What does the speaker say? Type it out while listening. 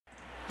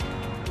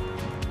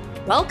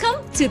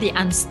Welcome to the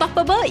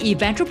Unstoppable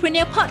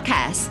Eventrepreneur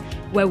podcast,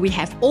 where we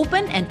have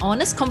open and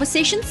honest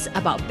conversations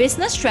about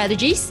business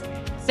strategies,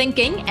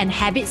 thinking, and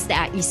habits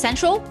that are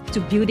essential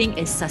to building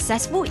a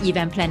successful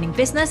event planning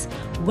business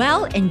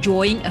while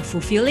enjoying a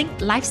fulfilling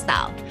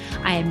lifestyle.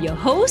 I am your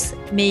host,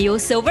 Mayo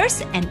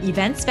Silvers, an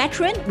events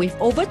veteran with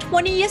over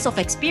 20 years of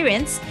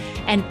experience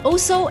and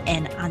also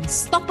an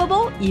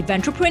unstoppable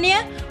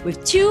eventrepreneur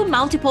with two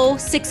multiple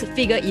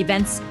six-figure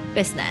events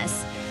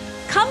business.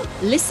 Come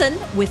listen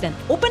with an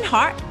open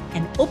heart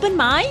and open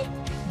mind.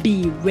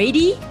 Be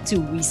ready to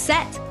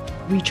reset,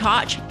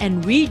 recharge,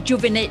 and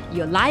rejuvenate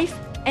your life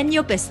and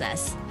your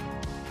business.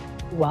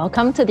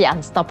 Welcome to the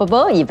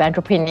Unstoppable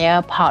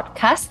Eventrepreneur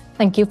podcast.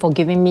 Thank you for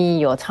giving me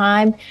your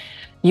time,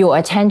 your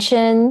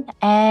attention,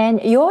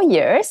 and your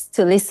ears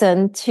to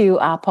listen to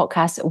our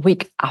podcast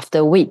week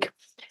after week.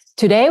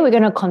 Today, we're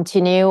going to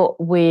continue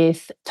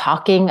with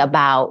talking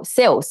about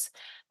sales.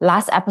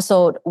 Last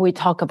episode, we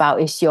talked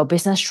about is your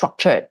business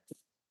structured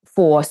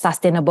for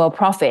sustainable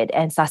profit.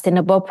 And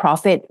sustainable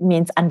profit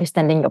means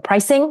understanding your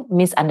pricing,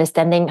 means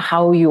understanding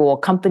how your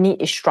company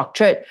is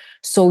structured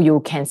so you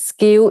can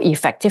scale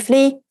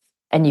effectively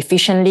and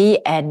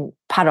efficiently. And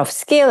part of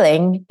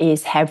scaling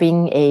is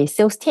having a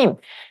sales team.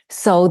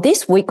 So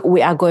this week,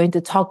 we are going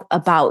to talk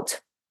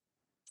about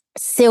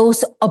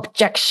sales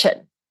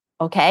objection,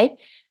 okay?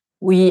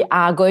 We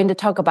are going to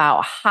talk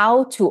about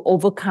how to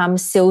overcome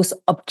sales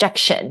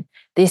objection.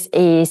 This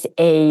is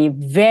a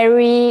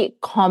very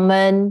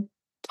common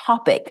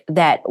topic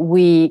that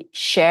we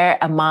share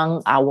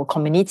among our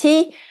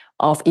community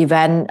of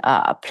event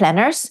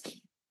planners.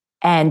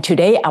 And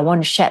today I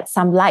want to shed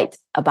some light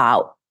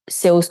about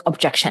sales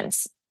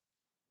objections.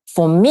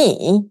 For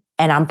me,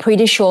 and I'm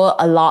pretty sure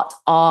a lot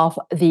of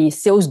the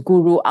sales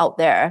guru out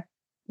there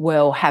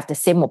will have the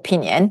same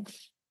opinion,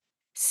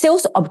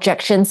 sales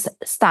objections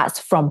starts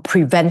from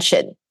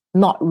prevention,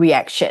 not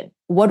reaction.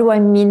 What do I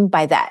mean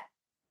by that?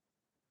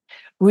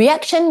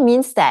 Reaction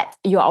means that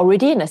you're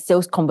already in a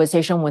sales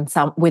conversation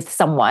with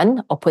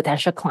someone or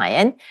potential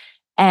client,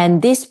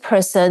 and this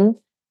person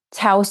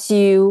tells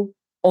you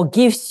or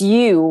gives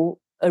you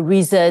a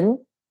reason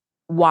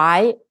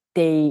why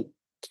they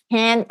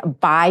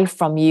can't buy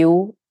from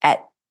you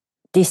at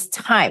this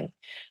time.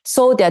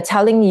 So they're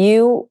telling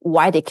you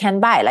why they can't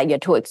buy, like you're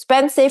too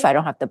expensive, I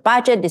don't have the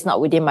budget, it's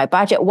not within my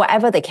budget,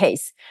 whatever the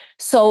case.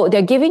 So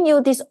they're giving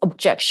you this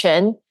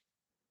objection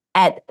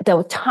at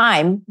the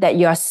time that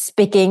you're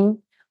speaking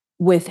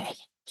with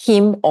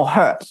him or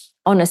her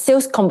on a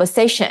sales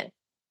conversation.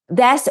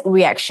 That's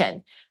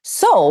reaction.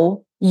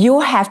 So you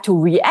have to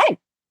react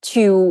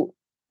to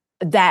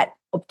that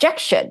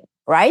objection,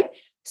 right?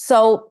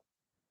 So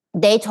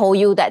they told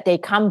you that they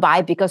can't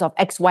buy because of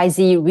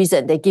XYZ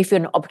reason. They give you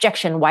an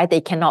objection why they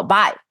cannot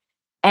buy.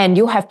 And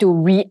you have to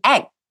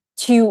react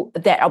to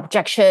that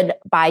objection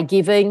by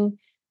giving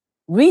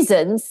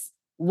reasons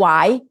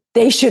why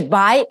they should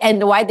buy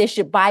and why they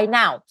should buy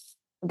now.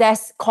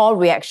 That's called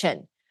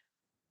reaction.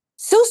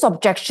 Sales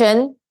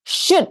objection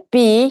should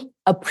be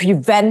a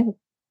preventive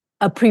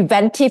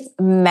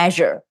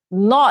measure,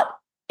 not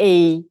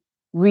a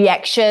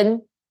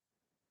reaction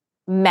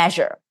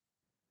measure.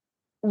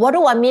 What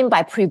do I mean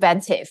by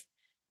preventive?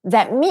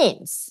 That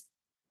means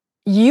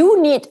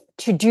you need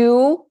to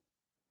do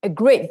a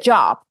great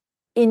job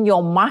in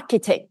your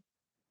marketing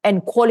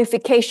and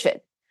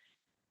qualification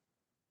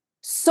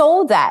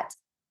so that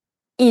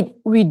it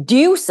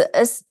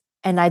reduces,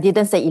 and I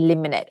didn't say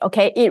eliminate,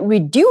 okay? It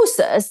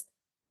reduces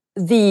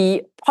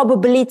the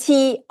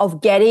probability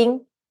of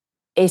getting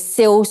a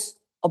sales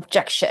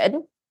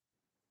objection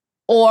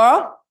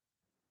or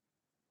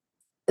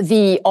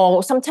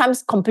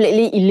sometimes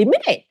completely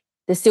eliminate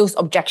the sales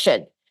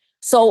objection.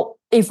 So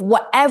if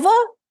whatever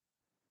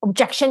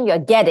objection you're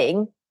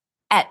getting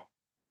at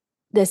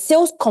the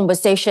sales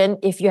conversation,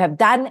 if you have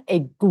done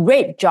a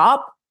great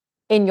job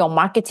in your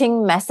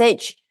marketing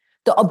message,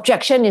 the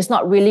objection is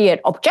not really an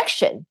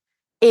objection.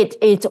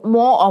 It's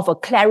more of a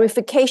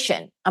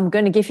clarification. I'm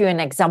going to give you an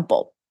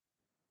example.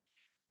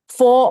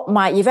 For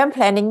my event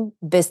planning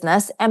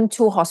business,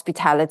 M2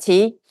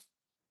 Hospitality,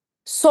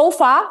 so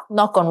far,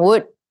 knock on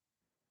wood,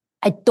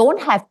 I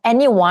don't have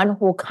anyone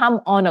who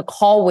come on a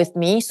call with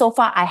me. So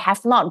far, I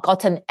have not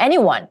gotten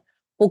anyone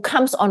who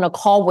comes on a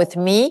call with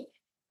me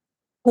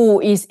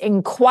who is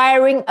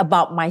inquiring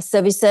about my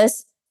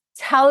services,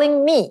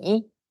 telling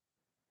me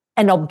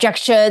an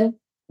objection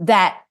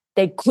that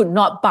they could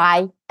not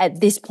buy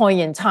at this point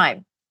in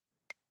time.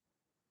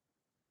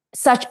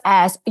 Such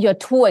as, you're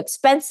too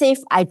expensive,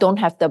 I don't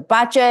have the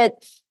budget,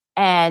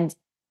 and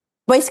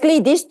basically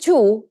these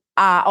two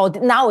or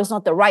now is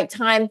not the right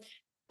time.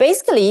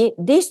 Basically,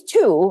 these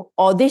two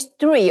or these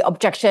three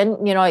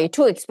objection, you're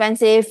too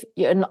expensive,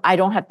 I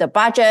don't have the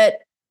budget,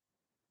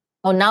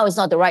 or now is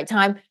not the right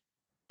time,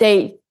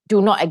 they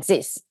do not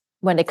exist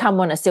when they come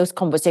on a sales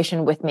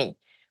conversation with me.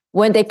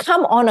 When they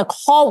come on a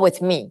call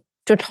with me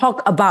to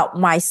talk about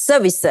my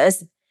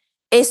services,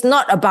 it's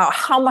not about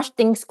how much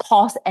things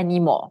cost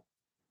anymore.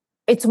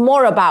 It's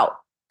more about,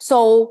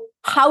 so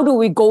how do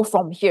we go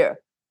from here?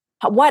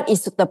 What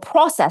is the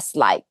process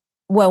like?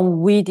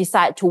 when we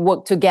decide to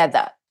work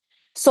together.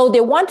 So they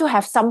want to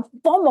have some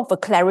form of a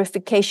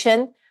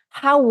clarification.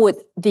 How would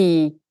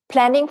the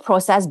planning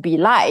process be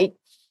like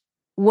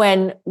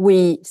when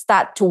we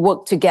start to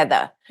work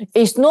together?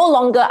 It's no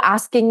longer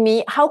asking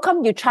me, how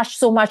come you charge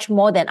so much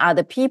more than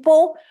other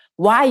people?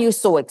 Why are you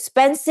so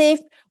expensive?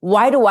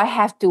 Why do I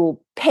have to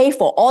pay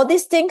for all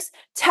these things?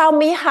 Tell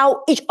me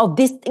how each of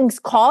these things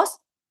cost.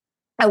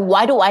 And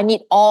why do I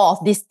need all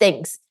of these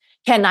things?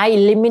 Can I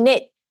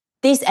eliminate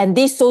this and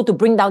this so to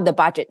bring down the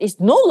budget? It's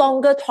no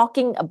longer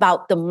talking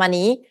about the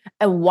money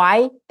and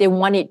why they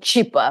want it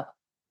cheaper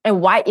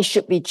and why it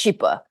should be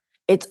cheaper.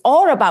 It's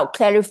all about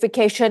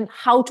clarification,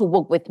 how to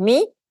work with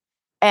me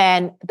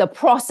and the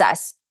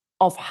process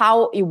of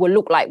how it will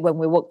look like when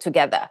we work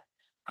together.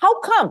 How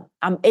come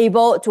I'm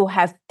able to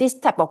have this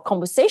type of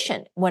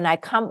conversation when I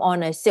come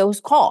on a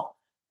sales call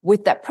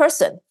with that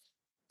person?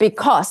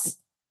 Because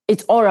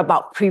it's all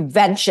about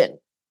prevention,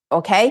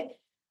 okay?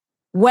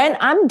 When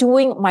I'm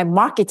doing my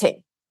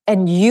marketing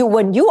and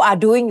when you are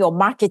doing your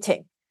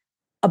marketing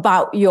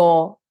about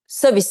your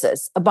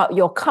services, about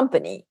your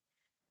company,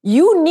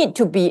 you need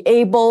to be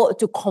able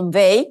to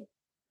convey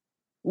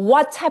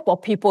what type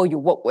of people you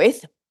work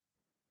with,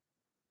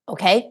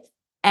 okay?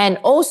 And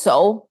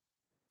also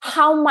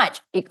how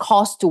much it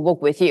costs to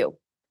work with you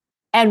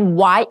and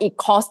why it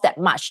costs that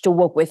much to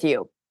work with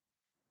you.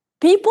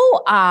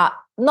 People are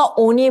not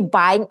only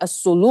buying a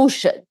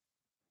solution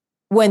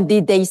when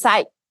they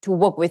decide to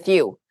work with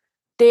you,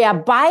 they are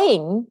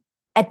buying,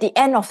 at the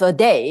end of the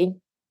day,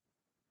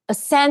 a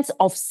sense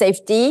of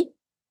safety,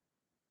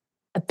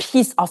 a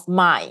peace of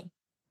mind,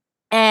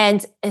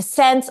 and a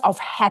sense of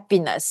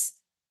happiness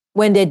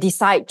when they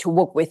decide to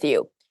work with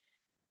you.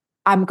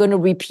 I'm going to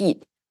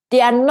repeat. They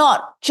are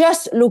not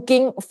just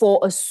looking for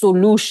a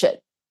solution.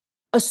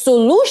 A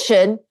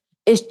solution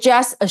is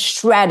just a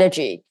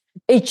strategy.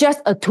 It's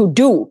just a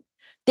to-do.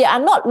 They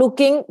are not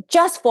looking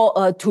just for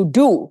a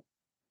to-do,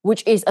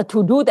 which is a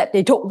to-do that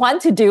they don't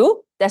want to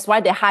do. That's why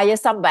they hire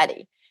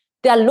somebody.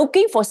 They are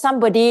looking for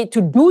somebody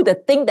to do the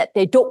thing that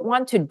they don't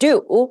want to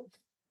do.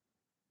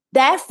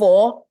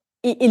 Therefore,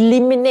 it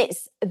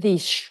eliminates the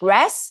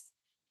stress.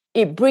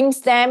 It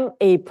brings them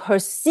a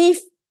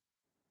perceived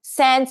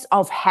sense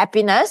of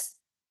happiness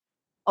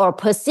or a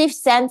perceived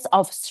sense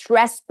of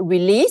stress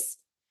release,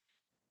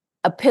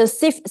 a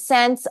perceived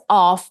sense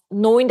of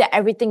knowing that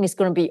everything is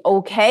going to be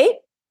okay,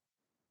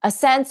 a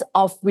sense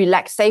of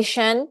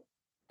relaxation,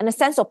 and a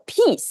sense of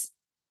peace.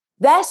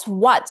 That's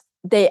what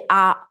they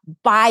are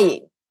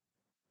buying.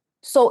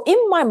 So in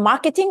my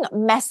marketing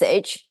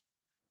message,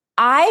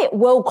 I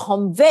will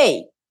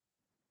convey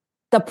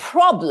the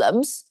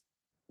problems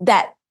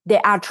that they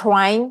are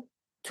trying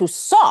to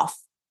solve.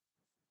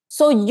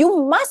 So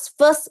you must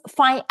first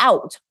find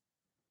out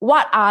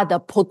what are the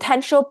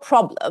potential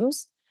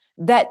problems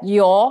that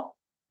your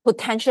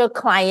potential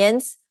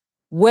clients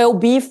will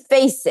be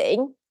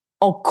facing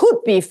or could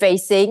be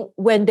facing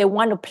when they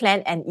want to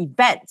plan an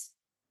event.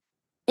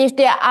 If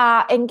there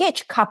are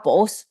engaged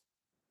couples,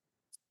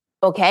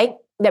 okay,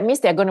 that means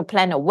they're going to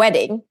plan a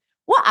wedding.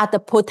 What are the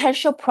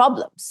potential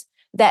problems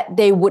that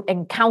they would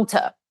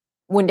encounter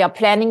when they're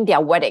planning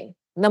their wedding?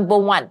 Number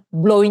one,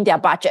 blowing their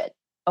budget,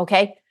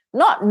 okay?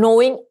 Not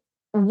knowing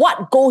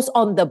what goes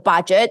on the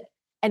budget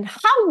and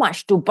how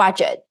much to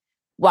budget.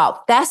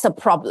 Well, that's a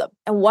problem.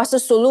 And what's the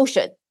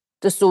solution?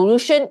 The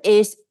solution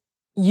is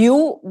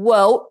you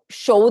will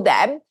show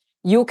them,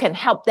 you can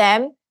help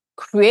them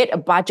create a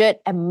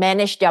budget and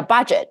manage their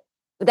budget.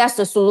 That's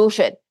the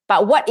solution.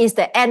 But what is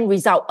the end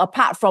result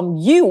apart from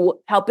you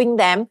helping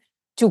them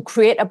to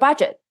create a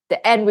budget?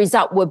 The end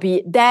result will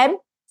be them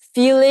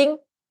feeling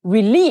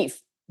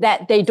relief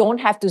that they don't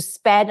have to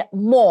spend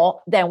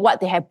more than what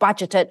they have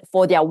budgeted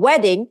for their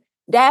wedding.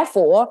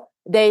 Therefore,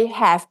 they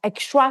have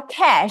extra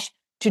cash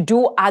to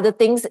do other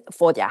things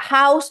for their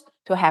house,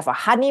 to have a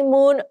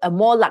honeymoon, a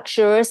more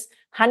luxurious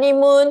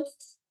honeymoon,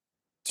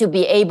 to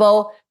be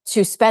able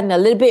to spend a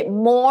little bit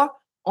more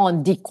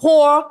on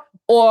decor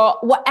or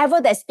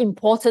whatever that's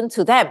important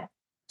to them.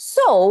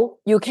 So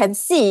you can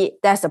see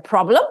there's a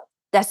problem,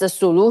 there's a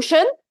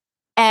solution,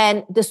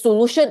 and the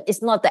solution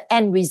is not the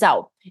end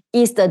result,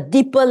 it's the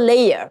deeper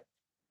layer.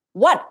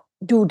 What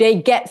do they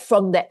get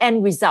from the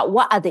end result?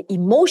 What are the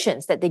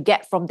emotions that they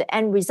get from the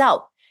end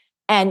result?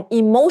 And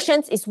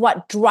emotions is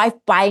what drive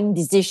buying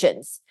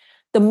decisions.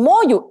 The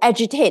more you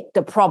agitate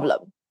the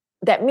problem,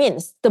 that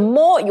means the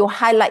more you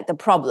highlight the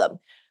problem,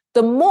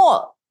 the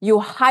more you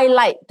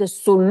highlight the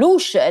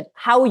solution,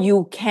 how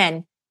you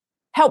can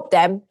help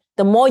them,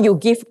 the more you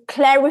give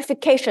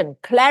clarification,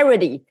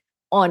 clarity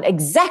on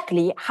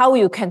exactly how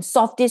you can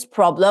solve this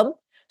problem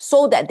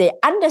so that they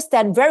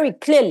understand very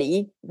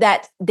clearly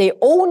that they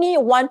only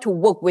want to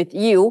work with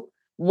you,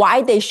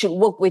 why they should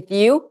work with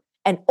you,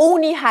 and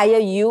only hire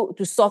you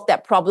to solve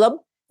that problem.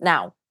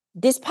 Now,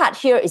 this part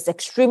here is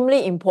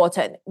extremely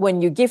important.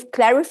 When you give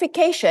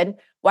clarification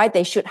why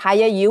they should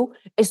hire you,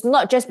 it's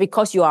not just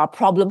because you are a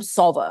problem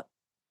solver.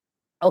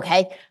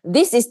 Okay,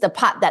 this is the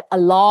part that a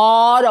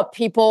lot of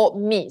people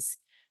miss.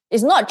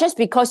 It's not just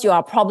because you are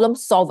a problem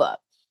solver.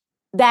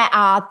 there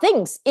are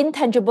things,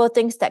 intangible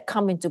things that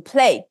come into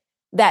play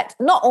that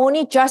not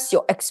only just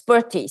your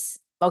expertise,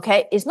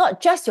 okay? It's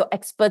not just your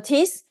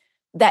expertise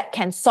that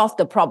can solve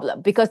the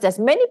problem, because there's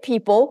many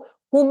people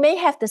who may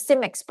have the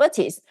same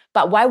expertise,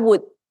 but why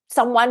would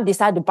someone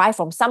decide to buy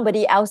from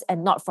somebody else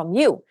and not from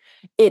you?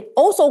 It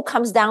also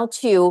comes down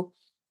to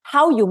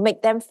how you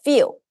make them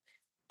feel.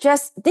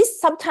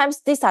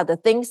 Sometimes these are the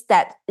things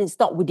that is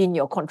not within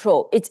your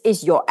control. It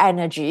is your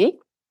energy,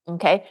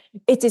 okay?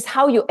 It is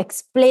how you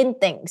explain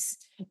things.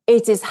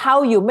 It is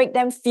how you make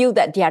them feel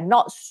that they are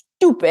not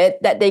stupid,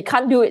 that they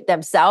can't do it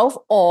themselves,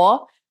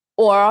 or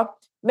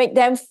make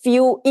them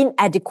feel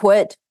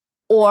inadequate,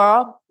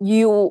 or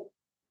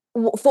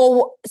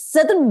for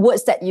certain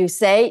words that you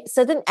say,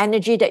 certain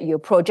energy that you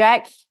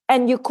project,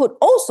 and you could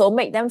also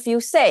make them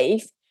feel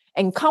safe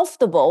and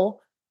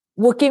comfortable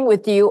working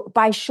with you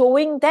by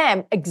showing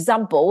them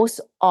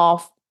examples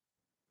of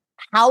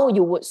how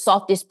you would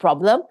solve this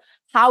problem,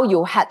 how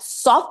you had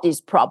solved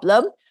this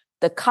problem,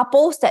 the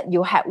couples that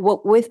you had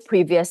worked with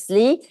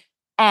previously,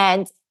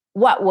 and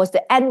what was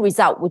the end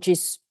result, which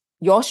is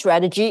your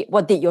strategy.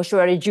 What did your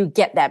strategy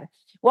get them?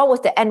 What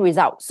was the end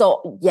result?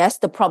 So yes,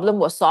 the problem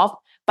was solved,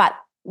 but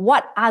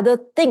what other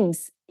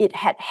things it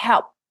had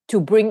helped to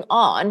bring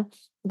on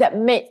that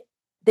made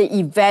the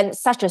event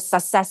such a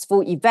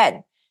successful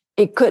event?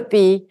 It could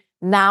be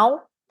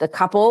now the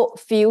couple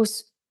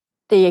feels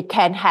they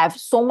can have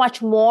so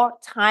much more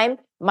time,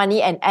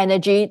 money, and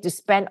energy to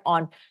spend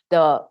on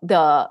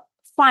the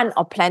fun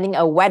of planning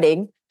a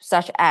wedding,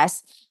 such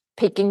as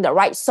picking the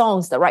right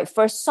songs, the right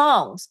first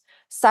songs,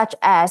 such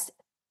as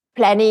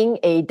planning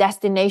a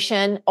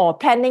destination or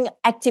planning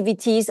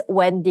activities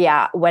when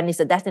it's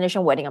a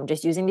destination wedding. I'm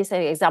just using this as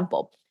an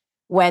example.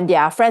 When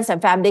their friends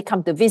and family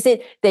come to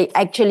visit, they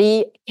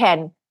actually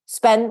can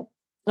spend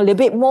a little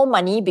bit more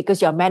money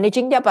because you're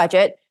managing their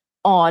budget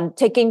on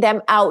taking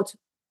them out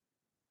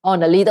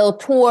on a little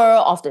tour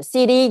of the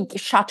city,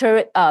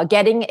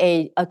 getting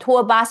a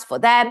tour bus for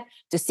them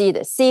to see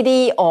the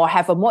city, or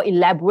have a more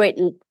elaborate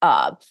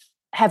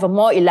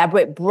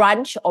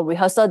brunch or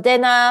rehearsal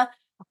dinner,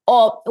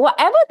 or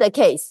whatever the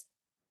case.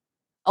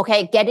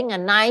 Okay, getting a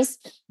nice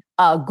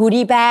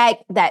goodie bag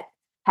that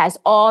has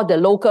all the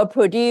local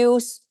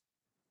produce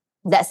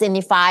that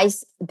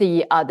signifies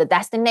the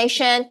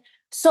destination.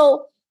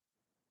 So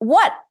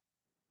what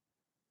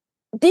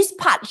this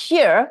part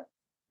here,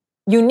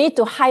 you need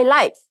to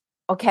highlight,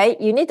 okay?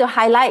 You need to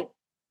highlight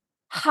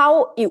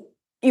how it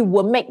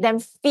will make them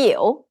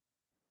feel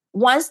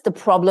once the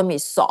problem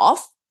is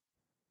solved,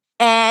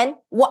 and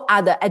what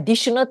are the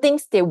additional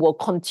things they will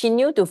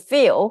continue to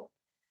feel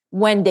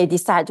when they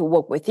decide to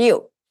work with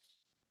you.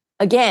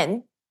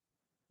 Again,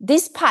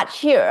 this part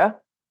here,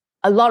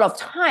 a lot of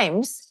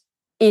times,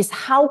 is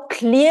how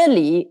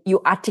clearly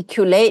you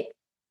articulate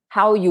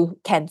how you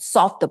can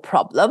solve the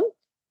problem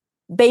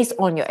based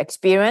on your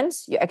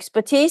experience, your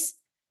expertise,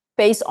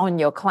 based on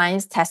your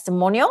client's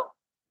testimonial,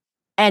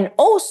 and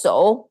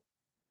also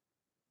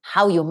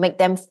how you make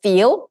them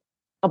feel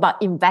about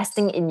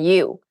investing in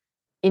you.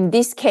 In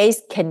this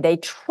case, can they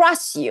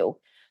trust you?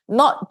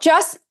 Not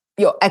just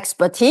your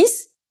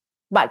expertise,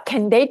 but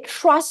can they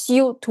trust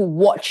you to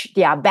watch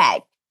their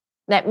back?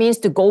 That means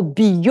to go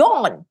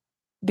beyond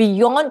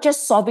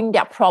just solving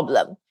their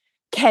problem.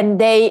 Can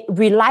they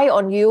rely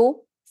on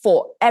you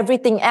for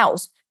everything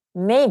else?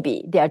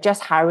 Maybe they are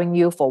just hiring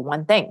you for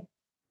one thing.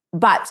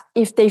 But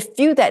if they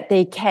feel that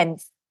they can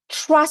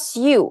trust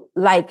you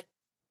like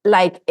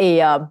they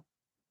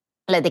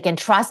can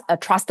trust a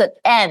trusted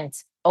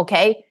aunt,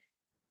 okay,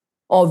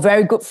 or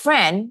very good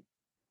friend,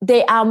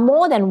 they are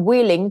more than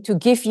willing to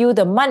give you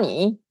the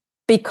money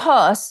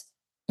because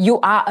you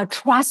are a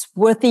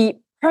trustworthy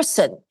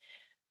person.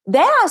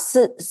 There are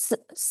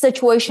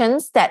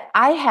situations that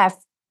I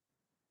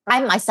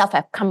myself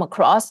have come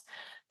across.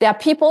 There are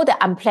people that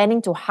I'm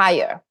planning to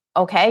hire,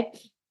 okay,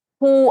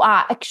 who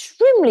are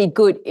extremely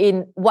good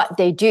in what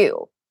they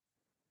do.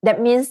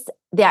 That means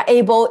they are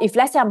able, if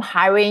let's say I'm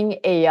hiring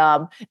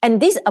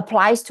and this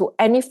applies to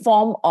any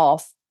form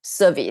of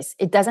service.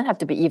 It doesn't have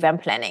to be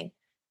event planning,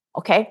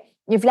 okay?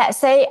 If let's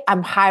say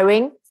I'm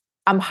hiring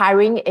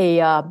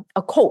a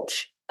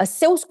coach, a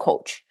sales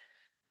coach,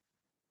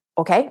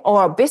 okay,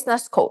 or a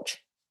business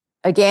coach.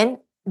 Again,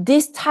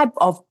 this type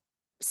of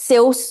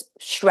sales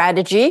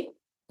strategy,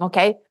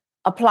 okay,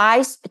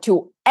 applies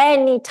to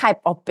any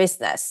type of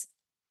business.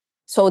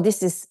 So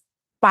this is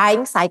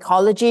buying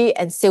psychology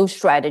and sales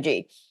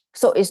strategy.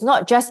 So it's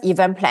not just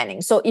event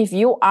planning. So if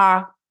you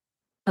are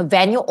a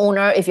venue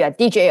owner, if you're a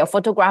DJ, a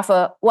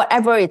photographer,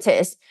 whatever it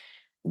is,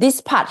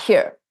 this part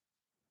here,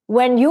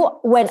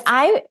 when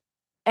I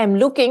am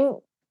looking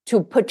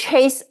to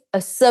purchase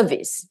a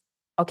service,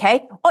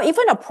 okay, or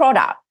even a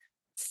product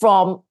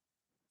from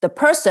the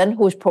person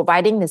who's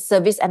providing the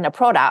service and the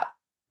product,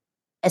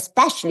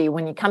 especially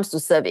when it comes to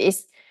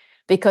service,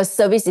 because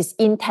service is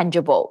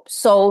intangible.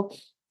 So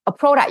a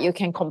product, you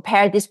can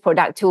compare this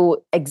product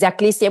to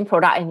exactly same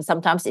product, and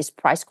sometimes it's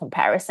price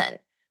comparison.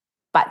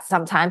 But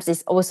sometimes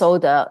it's also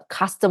the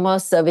customer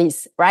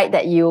service, right,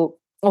 that you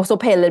also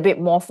pay a little bit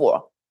more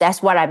for.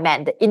 That's what I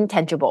meant, the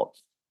intangible.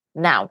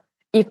 Now,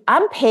 if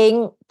I'm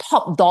paying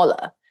top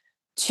dollar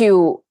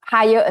to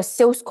hire a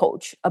sales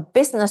coach, a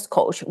business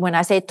coach, when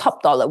I say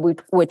top dollar,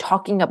 we're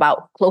talking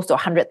about close to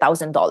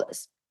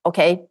 $100,000,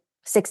 okay?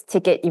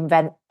 6-ticket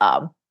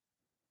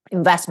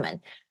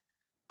investment.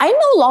 I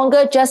no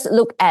longer just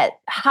look at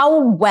how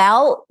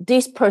well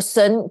this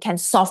person can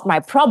solve my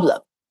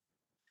problem.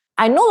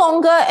 I no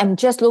longer am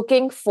just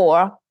looking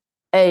for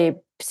a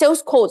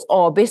sales coach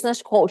or a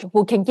business coach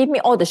who can give me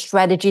all the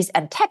strategies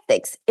and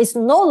tactics. It's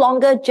no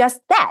longer just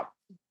that.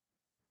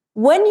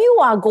 When you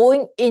are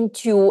going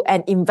into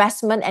an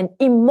investment, an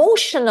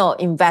emotional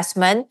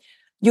investment,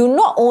 you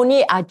not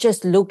only are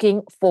just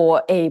looking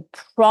for a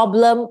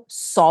problem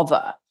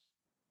solver,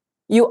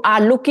 you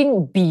are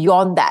looking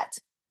beyond that.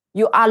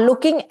 You are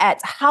looking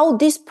at how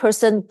this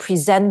person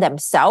present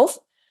themselves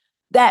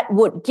that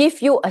would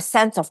give you a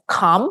sense of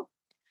calm,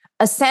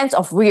 a sense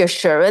of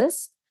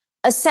reassurance,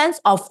 a sense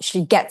of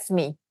she gets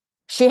me.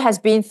 She has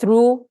been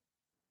through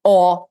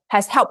or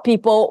has helped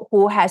people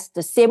who has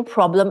the same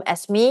problem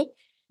as me,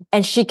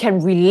 and she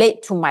can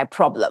relate to my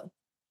problem.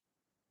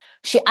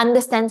 She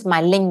understands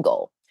my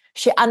lingo.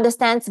 She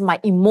understands my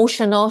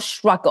emotional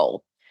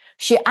struggle.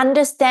 She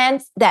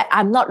understands that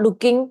I'm not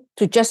looking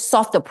to just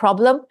solve the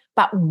problem,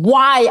 but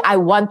why I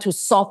want to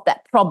solve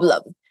that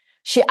problem.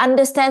 She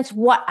understands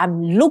what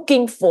I'm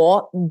looking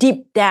for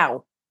deep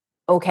down.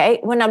 Okay,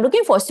 when I'm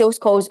looking for a sales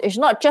coach, it's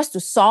not just to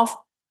solve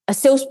a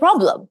sales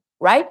problem,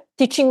 right?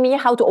 Teaching me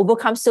how to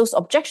overcome sales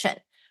objection.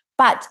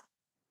 But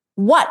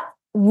what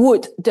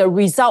would the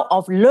result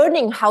of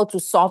learning how to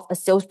solve a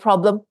sales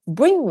problem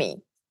bring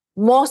me?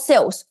 More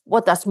sales.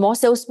 What does more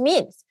sales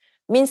mean?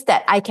 Means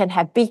that I can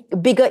have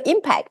bigger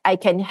impact. I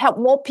can help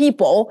more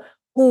people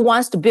who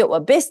wants to build a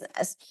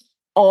business,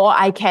 or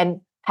I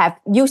can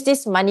use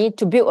this money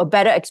to build a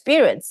better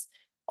experience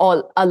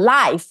or a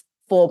life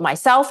for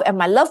myself and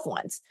my loved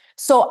ones.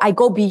 So I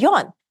go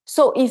beyond.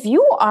 So if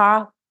you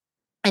are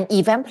an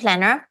event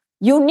planner,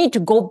 you need to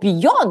go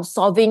beyond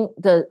solving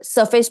the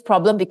surface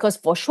problem, because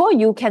for sure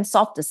you can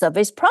solve the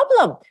surface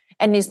problem.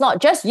 And it's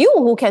not just you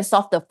who can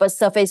solve the first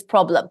surface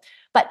problem.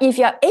 But if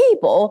you're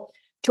able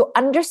to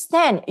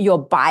understand your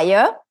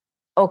buyer,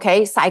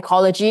 okay,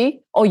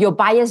 psychology, or your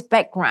buyer's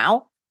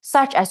background,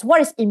 such as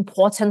what is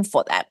important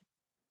for them,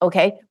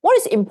 okay? What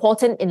is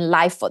important in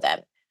life for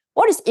them?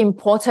 What is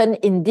important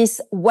in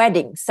this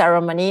wedding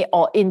ceremony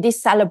or in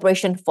this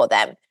celebration for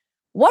them?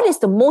 What is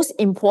the most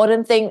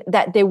important thing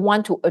that they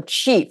want to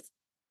achieve?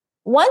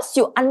 Once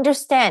you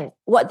understand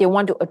what they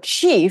want to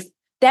achieve,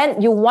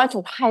 then you want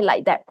to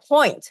highlight that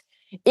point.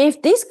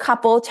 If this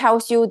couple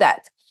tells you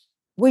that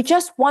we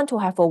just want to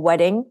have a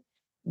wedding,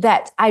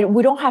 that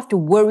we don't have to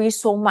worry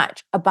so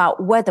much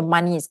about where the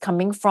money is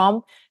coming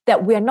from,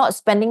 that we are not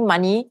spending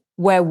money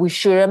where we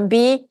shouldn't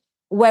be,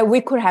 where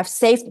we could have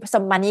saved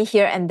some money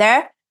here and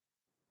there.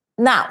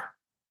 Now,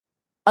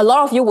 a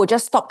lot of you will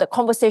just stop the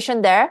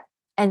conversation there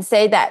and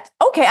say that,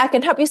 okay, I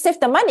can help you save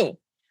the money.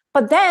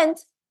 But then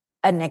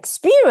an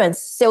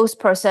experienced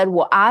salesperson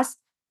will ask,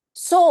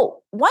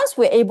 so once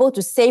we're able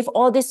to save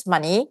all this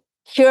money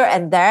here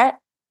and there,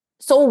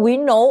 so we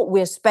know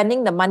we're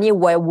spending the money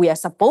where we are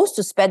supposed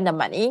to spend the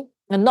money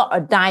and not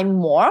a dime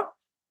more,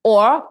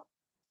 or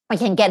we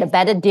can get a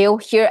better deal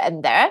here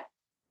and there.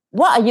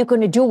 What are you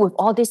going to do with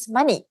all this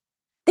money?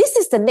 This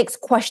is the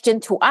next question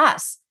to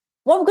ask.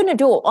 What we're going to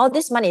do with all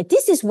this money?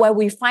 This is where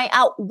we find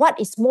out what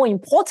is more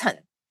important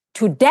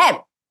to them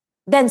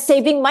than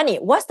saving money.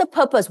 What's the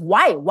purpose?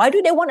 Why? Why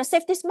do they want to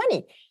save this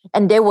money?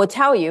 And they will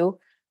tell you,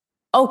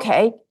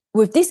 okay,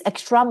 with this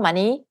extra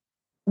money,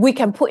 we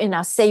can put in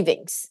our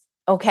savings,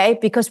 okay?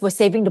 Because we're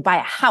saving to buy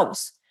a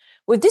house.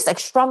 With this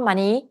extra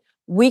money,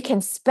 we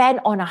can spend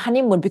on a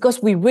honeymoon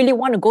because we really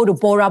want to go to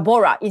Bora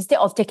Bora instead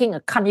of taking a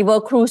Carnival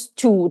cruise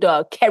to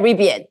the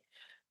Caribbean.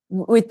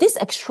 With this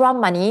extra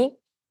money,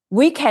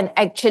 we can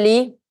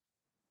actually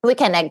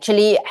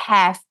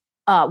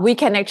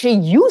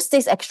use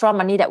this extra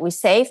money that we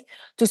save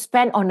to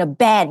spend on a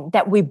band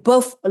that we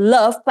both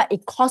love, but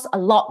it costs a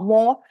lot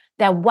more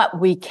than what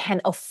we can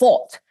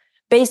afford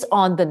based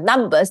on the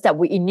numbers that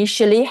we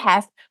initially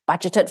have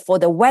budgeted for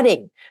the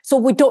wedding. So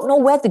we don't know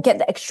where to get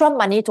the extra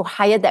money to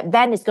hire that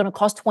band. It's going to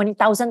cost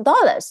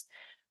 $20,000.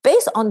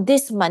 Based on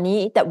this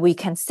money that we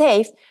can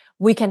save,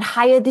 we can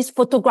hire this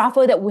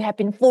photographer that we have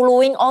been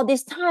following all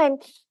this time,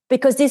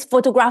 because this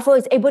photographer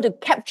is able to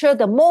capture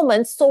the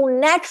moment so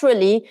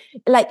naturally,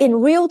 like in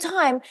real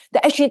time,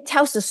 that actually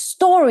tells the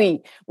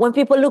story. When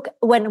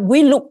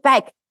we look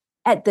back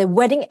at the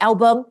wedding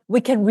album,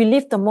 we can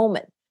relive the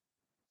moment.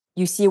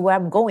 You see where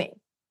I'm going?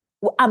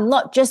 I'm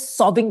not just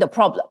solving the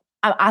problem.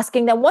 I'm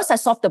asking them, once I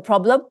solve the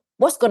problem,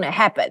 what's going to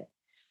happen?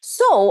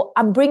 So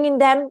I'm bringing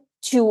them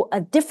to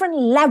a different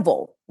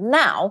level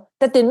now,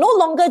 that they're no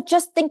longer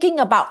just thinking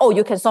about, oh,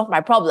 you can solve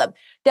my problem.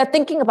 They're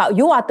thinking about,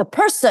 you are the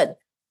person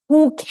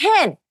who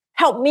can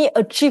help me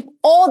achieve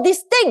all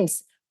these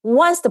things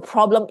once the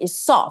problem is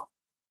solved.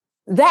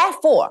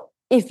 Therefore,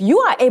 if you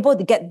are able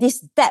to get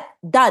this step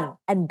done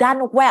and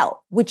done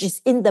well, which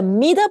is in the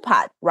middle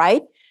part,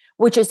 right?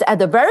 Which is at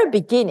the very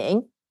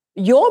beginning,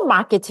 your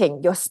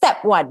marketing, your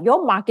step one,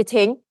 your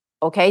marketing,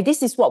 okay,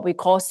 this is what we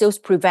call sales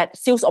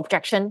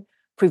objection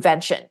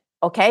prevention,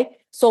 okay?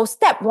 So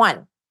step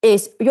one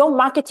is your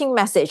marketing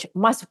message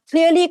must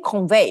clearly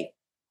convey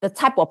the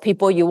type of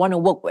people you want to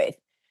work with.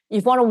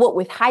 If you want to work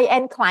with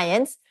high-end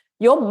clients,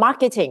 your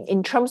marketing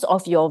in terms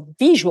of your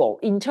visual,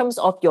 in terms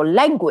of your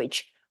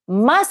language,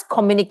 must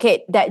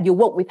communicate that you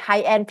work with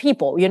high-end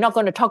people. You're not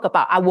going to talk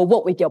about, I will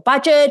work with your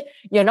budget.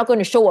 You're not going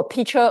to show a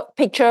picture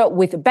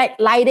with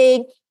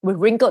backlighting, with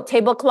wrinkled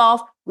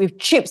tablecloth, with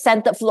cheap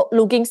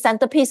looking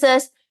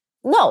centerpieces.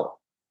 No,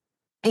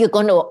 you're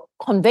going to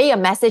convey a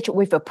message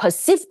with a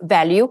perceived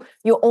value.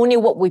 You only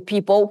work with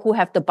people who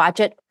have the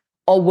budget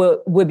or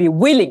will be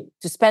willing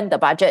to spend the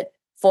budget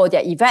for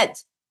their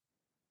event.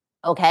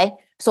 Okay,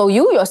 so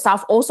you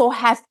yourself also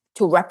have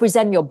to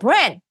represent your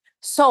brand.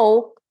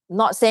 So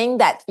not saying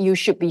that you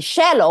should be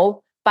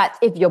shallow, but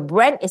if your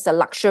brand is a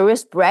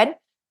luxurious brand,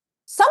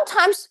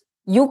 sometimes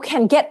you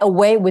can get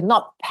away with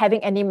not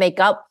having any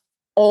makeup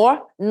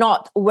or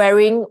not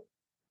wearing,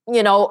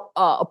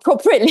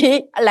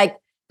 appropriately, like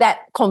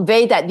that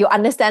convey that you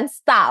understand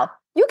style.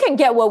 You can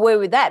get away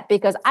with that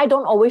because I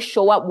don't always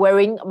show up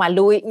wearing my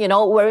Louis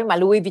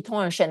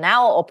Vuitton or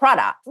Chanel or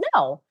Prada.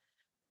 No.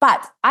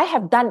 But I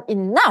have done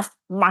enough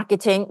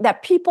marketing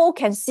that people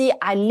can see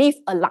I live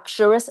a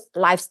luxurious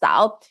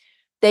lifestyle.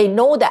 They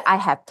know that I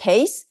have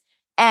taste,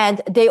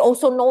 and they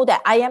also know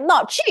that I am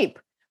not cheap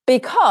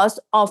because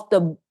of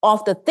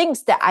the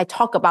things that I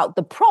talk about.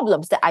 The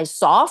problems that I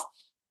solve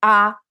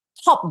are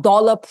top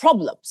dollar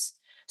problems.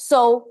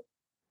 So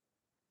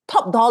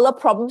top dollar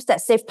problems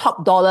that save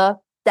top dollar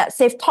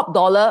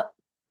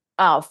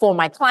for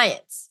my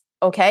clients.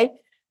 Okay.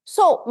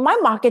 So my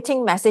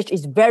marketing message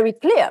is very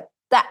clear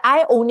that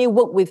I only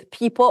work with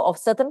people of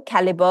certain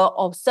caliber,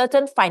 of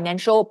certain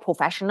financial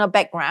professional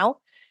background.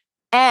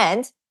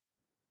 And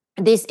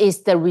this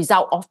is the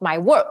result of my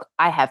work.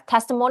 I have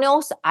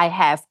testimonials, I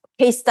have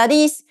case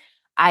studies,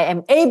 I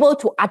am able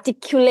to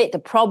articulate the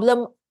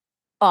problem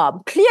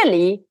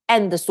clearly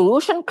and the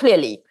solution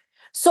clearly.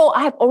 So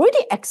I have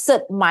already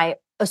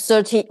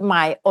exerted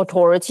my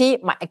authority,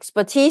 my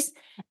expertise,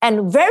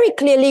 and very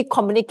clearly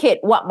communicate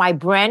what my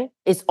brand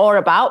is all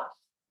about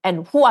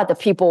and who are the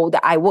people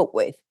that I work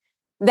with.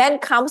 Then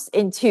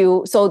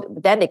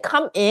they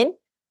come in,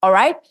 all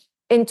right,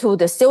 into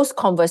the sales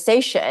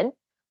conversation,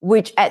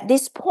 which at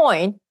this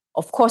point,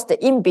 of course, the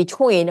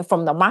in-between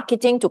from the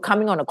marketing to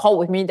coming on a call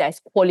with me, there's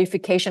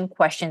qualification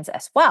questions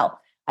as well.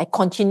 I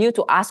continue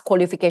to ask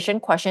qualification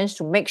questions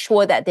to make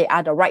sure that they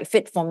are the right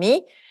fit for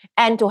me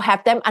and to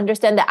have them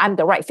understand that I'm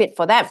the right fit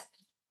for them.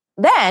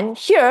 Then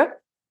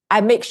here,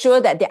 I make sure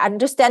that they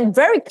understand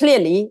very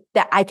clearly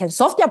that I can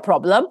solve their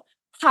problem,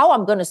 how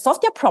I'm going to solve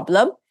their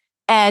problem,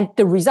 and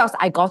the results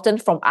I gotten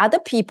from other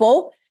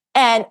people,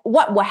 and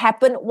what will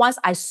happen once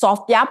I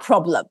solve their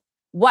problem.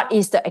 What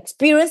is the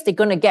experience they're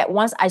going to get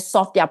once I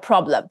solve their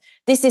problem?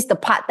 This is the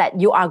part that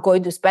you are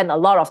going to spend a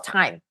lot of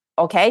time,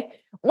 okay?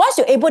 Once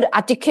you're able to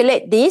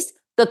articulate this,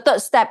 the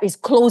third step is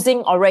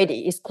closing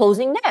already, is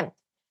closing them.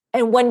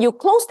 And when you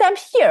close them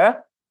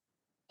here,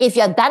 if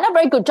you've done a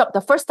very good job,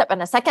 the first step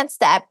and the second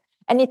step,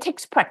 and it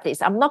takes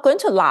practice. I'm not going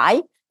to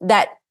lie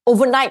that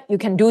overnight you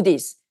can do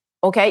this,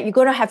 okay? You're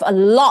going to have a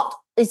lot.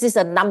 This is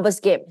a numbers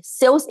game.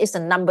 Sales is a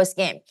numbers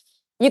game.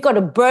 You got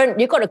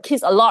to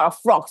kiss a lot of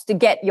frogs to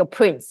get your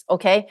prince,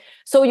 okay?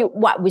 So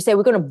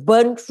we're going to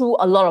burn through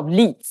a lot of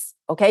leads,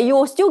 okay? You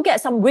will still get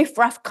some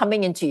riffraff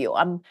coming into you.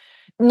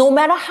 No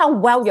matter how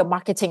well your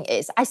marketing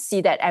is, I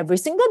see that every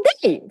single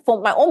day for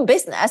my own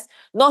business,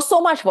 not so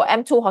much for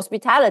M2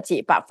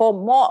 Hospitality, but for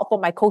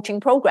my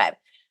coaching program.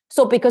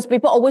 So because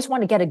people always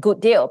want to get a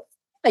good deal,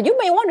 you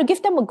may want to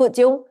give them a good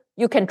deal.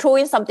 You can throw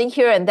in something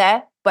here and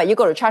there, but you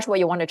got to charge what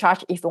you want to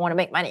charge if you want to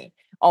make money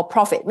or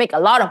profit, make a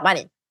lot of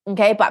money.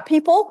 Okay, but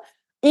people,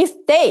 if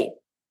they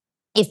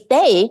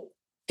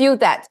feel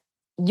that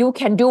you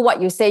can do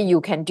what you say you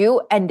can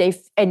do, and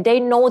they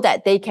know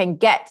that they can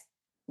get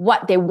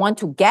what they want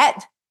to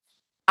get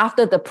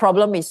after the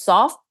problem is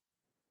solved,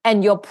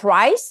 and your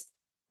price,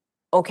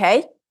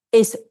 okay,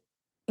 is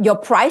your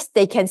price,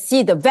 they can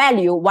see the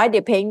value, why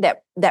they're paying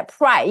that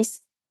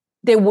price,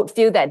 they would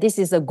feel that this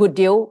is a good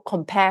deal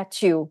compared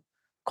to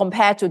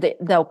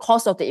the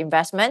cost of the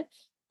investment,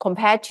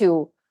 compared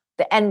to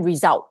the end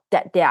result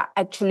that they are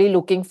actually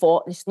looking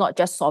for. Is not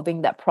just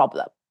solving that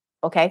problem.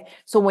 Okay.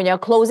 So when you're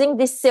closing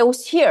this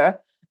sales here,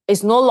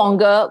 it's no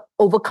longer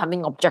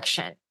overcoming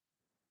objection.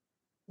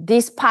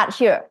 This part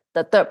here,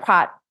 the third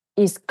part,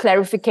 is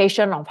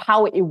clarification of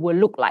how it will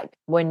look like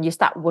when you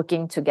start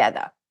working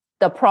together,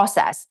 the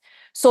process.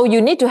 So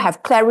you need to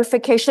have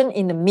clarification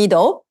in the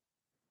middle,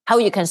 how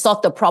you can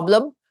solve the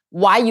problem,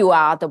 why you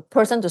are the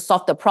person to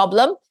solve the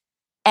problem,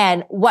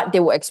 and what they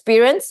will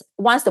experience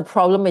once the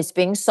problem is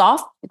being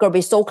solved. You've got to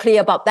be so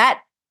clear about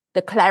that.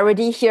 The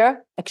clarity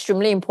here,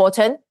 extremely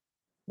important.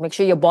 Make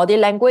sure your body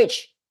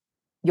language,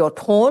 your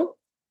tone,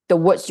 the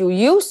words you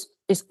use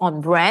is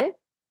on brand,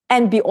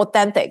 and be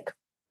authentic,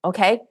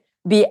 okay?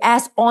 Be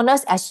as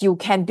honest as you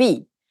can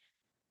be.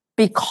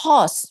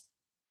 Because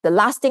the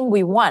last thing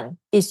we want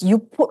is you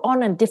put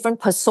on a different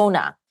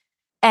persona.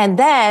 And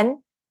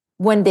then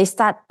when they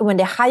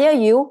hire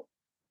you,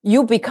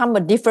 you become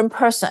a different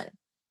person.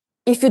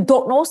 If you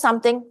don't know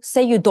something,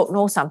 say you don't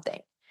know something.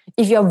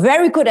 If you're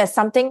very good at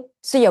something,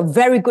 say you're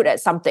very good at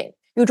something.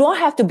 You don't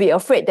have to be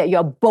afraid that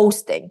you're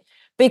boasting.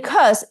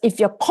 Because if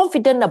you're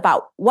confident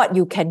about what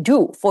you can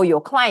do for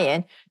your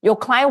client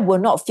will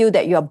not feel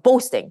that you're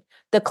boasting.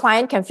 The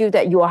client can feel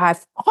that you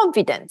have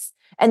confidence.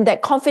 And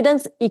that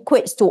confidence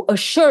equates to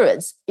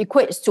assurance,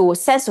 equates to a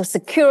sense of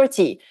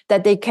security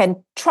that they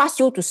can trust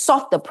you to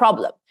solve the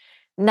problem.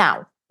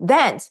 Now,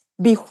 then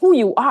be who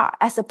you are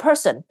as a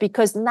person,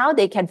 because now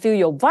they can feel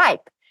your vibe.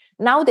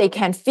 Now they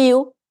can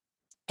feel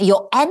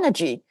your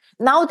energy.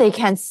 Now they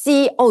can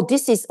see, oh,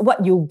 this is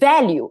what you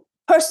value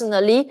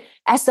personally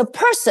as a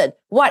person.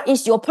 What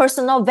is your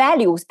personal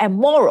values and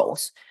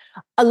morals?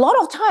 A lot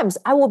of times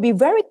I will be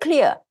very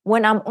clear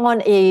when I'm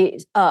on a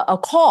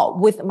call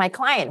with my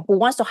client who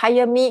wants to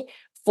hire me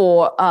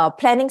for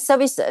planning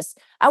services.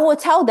 I will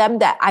tell them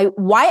that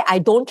why I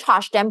don't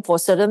charge them for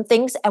certain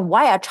things and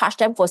why I charge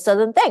them for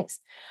certain things.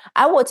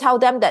 I will tell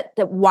them that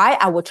why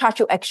I will charge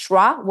you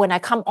extra when I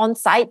come on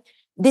site,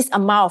 this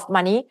amount of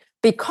money,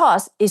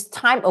 because it's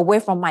time away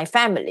from my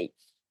family.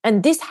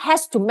 And this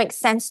has to make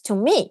sense to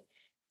me.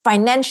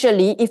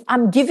 Financially, if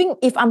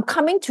I'm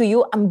coming to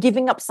you, I'm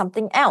giving up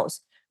something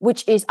else,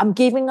 which is I'm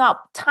giving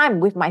up time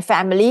with my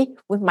family,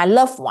 with my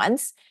loved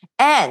ones,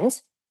 and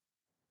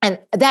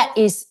that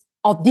is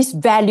of this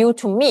value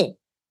to me.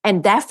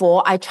 And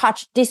therefore, I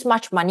charge this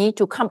much money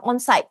to come on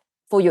site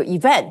for your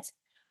event.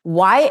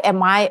 Why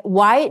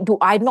do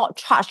I not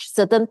charge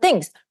certain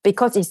things?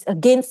 Because it's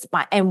against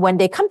and when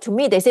they come to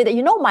me, they say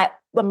that,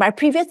 my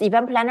previous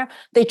event planner,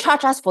 they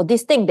charge us for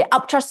this thing, they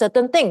upcharge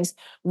certain things.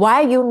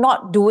 Why are you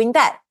not doing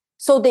that?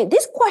 So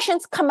these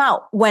questions come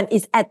out when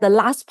it's at the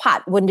last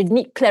part, when they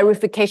need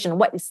clarification,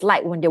 what it's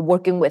like when they're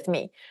working with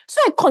me. So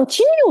I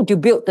continue to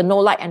build the know,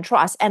 like, and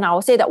trust. And I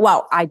will say that,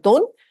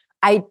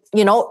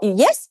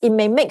 yes, it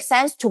may make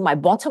sense to my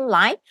bottom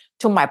line,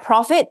 to my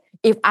profit,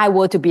 if I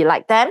were to be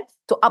like them,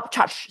 to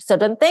upcharge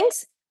certain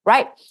things,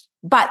 right?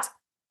 But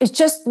it's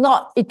just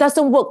not, it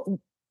doesn't work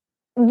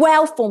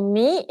well for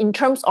me in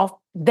terms of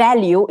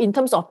value, in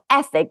terms of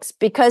ethics,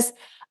 because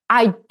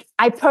I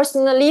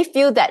personally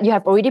feel that you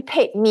have already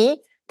paid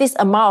me this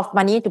amount of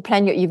money to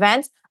plan your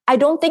events. I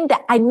don't think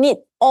that I need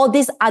all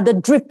these other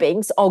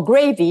drippings or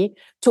gravy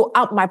to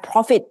up my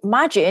profit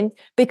margin,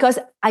 because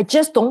I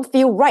just don't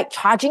feel right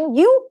charging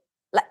you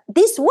like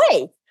this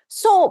way.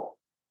 So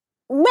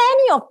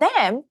many of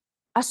them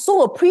are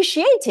so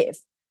appreciative.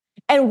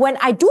 And when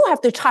I do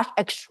have to charge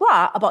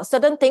extra about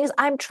certain things,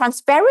 I'm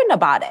transparent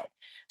about it.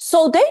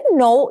 So they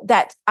know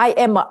that I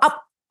am an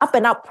up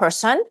and up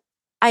person.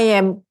 I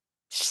am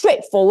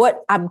straightforward.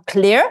 I'm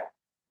clear.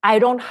 I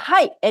don't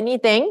hide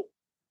anything.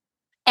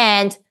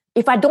 And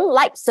if I don't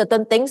like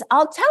certain things,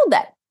 I'll tell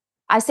them.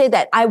 I say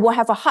that I will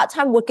have a hard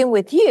time working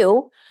with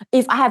you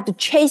if I have to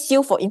chase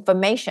you for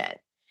information.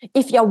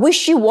 If you're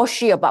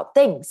wishy-washy about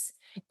things,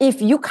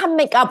 if you can't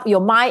make up your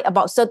mind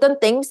about certain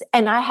things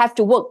and I have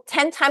to work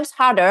 10 times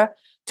harder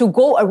to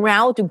go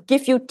around to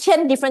give you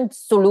 10 different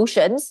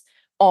solutions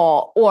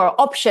or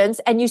options,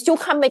 and you still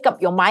can't make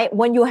up your mind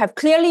when you have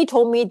clearly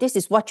told me this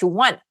is what you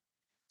want.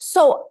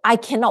 So I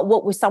cannot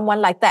work with someone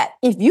like that.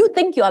 If you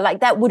think you're like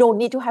that, we don't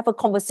need to have a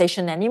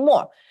conversation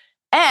anymore.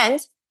 And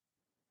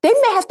they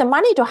may have the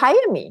money to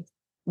hire me,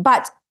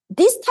 but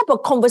this type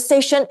of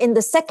conversation in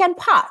the second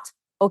part,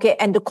 okay,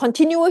 and the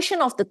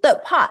continuation of the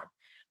third part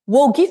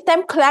will give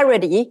them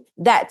clarity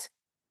that,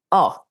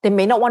 they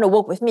may not want to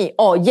work with me.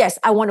 Or yes,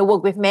 I want to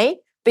work with May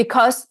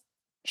because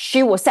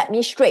she will set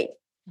me straight.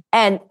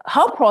 And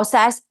her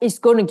process is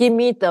going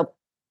to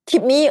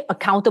keep me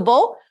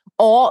accountable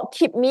or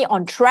keep me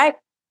on track,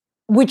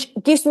 which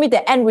gives me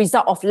the end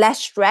result of less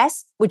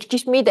stress, which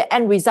gives me the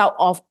end result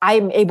of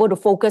I'm able to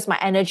focus my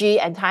energy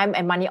and time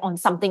and money on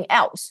something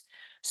else.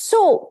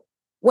 So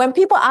when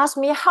people ask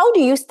me, how do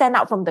you stand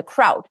out from the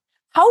crowd?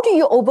 How do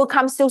you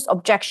overcome sales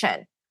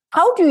objection?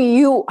 How do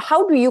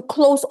you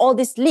close all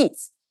these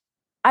leads?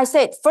 I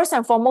said, first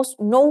and foremost,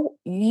 know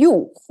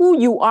who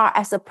you are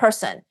as a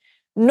person.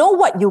 Know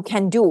what you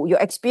can do, your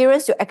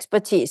experience, your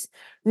expertise.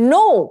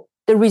 Know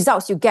the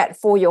results you get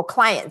for your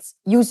clients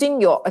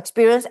using your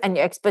experience and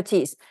your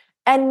expertise.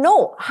 And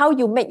know how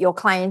you make your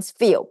clients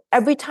feel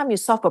every time you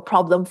solve a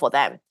problem for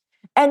them.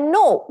 And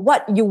know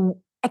what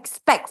you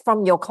expect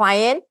from your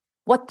client,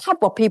 what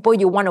type of people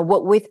you want to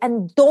work with,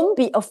 and don't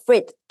be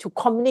afraid to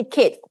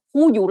communicate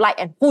who you like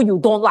and who you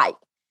don't like,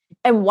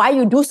 and why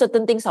you do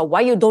certain things or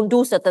why you don't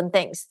do certain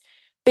things.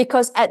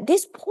 Because at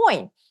this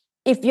point,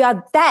 if you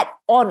are that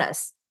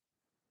honest,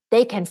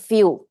 they can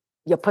feel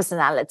your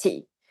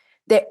personality.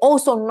 They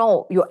also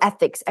know your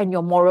ethics and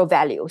your moral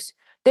values.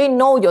 They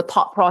know your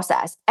thought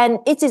process. And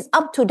it is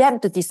up to them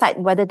to decide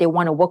whether they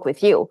want to work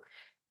with you.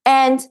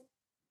 And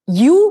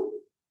you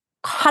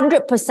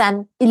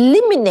 100%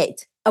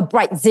 eliminate a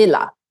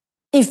bridezilla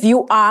if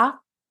you are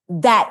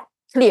that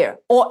clear,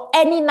 or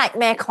any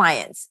nightmare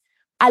clients.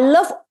 I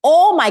love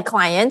all my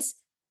clients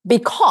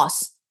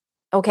because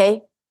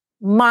okay,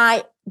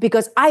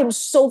 because I'm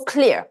so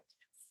clear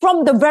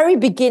from the very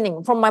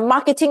beginning, from my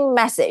marketing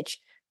message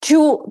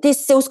to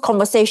this sales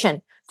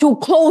conversation, to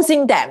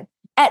closing them.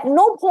 At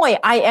no point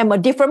I am a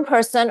different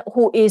person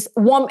who is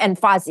warm and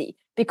fuzzy,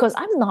 because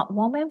I'm not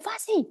warm and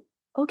fuzzy,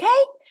 okay?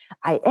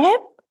 I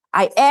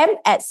am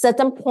at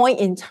certain point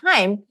in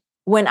time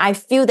when I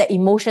feel that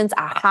emotions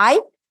are high,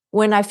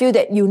 when I feel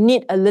that you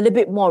need a little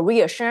bit more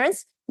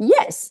reassurance,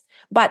 yes.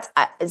 But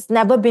it's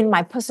never been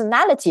my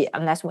personality,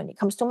 unless when it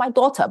comes to my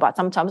daughter. But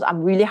sometimes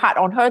I'm really hard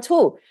on her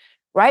too,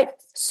 right?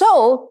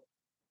 So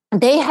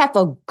they have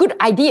a good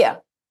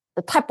idea,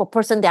 the type of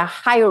person they're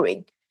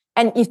hiring.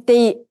 And if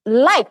they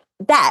like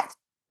that,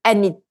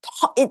 and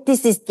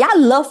this is their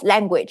love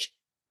language,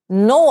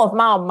 no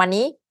amount of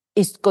money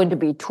is going to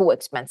be too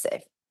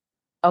expensive.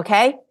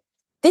 Okay?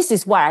 This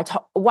is what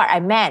I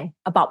meant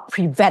about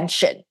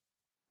prevention.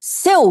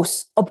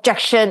 Sales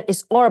objection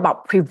is all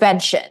about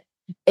prevention.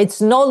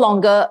 It's no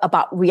longer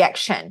about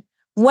reaction.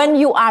 When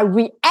you are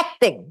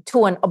reacting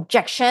to an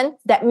objection,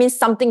 that means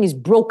something is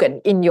broken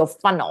in your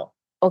funnel.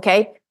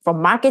 Okay?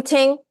 From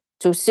marketing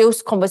to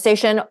sales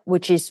conversation,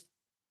 which is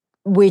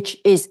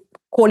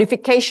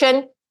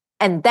qualification,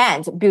 and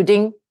then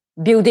building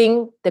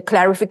the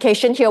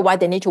clarification here, why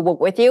they need to work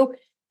with you.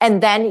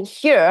 And then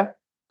here,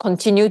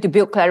 continue to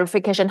build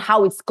clarification,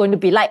 how it's going to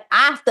be like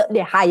after they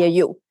hire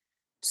you.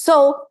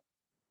 So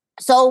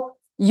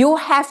you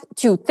have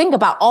to think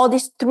about all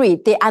these three.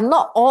 They are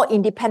not all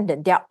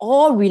independent. They are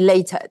all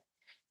related.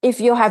 If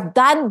you have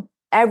done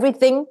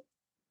everything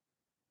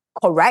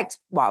correct,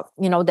 well,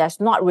 there's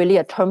not really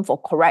a term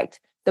for correct.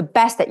 The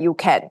best that you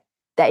can,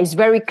 that is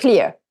very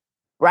clear,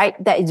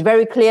 right? That is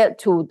very clear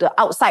to the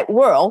outside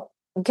world,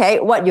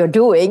 okay? What you're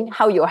doing,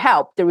 how you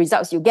help, the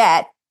results you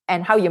get,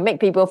 and how you make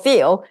people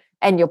feel,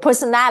 and your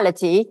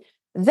personality,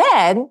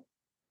 then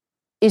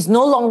is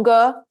no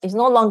longer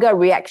a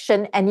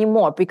reaction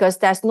anymore, because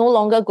there's no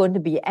longer going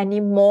to be any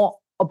more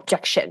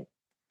objection.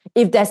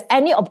 If there's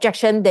any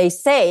objection, they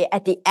say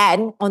at the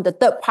end on the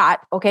third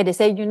part, okay, they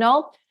say,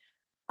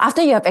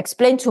 after you have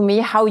explained to me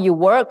how you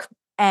work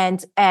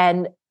and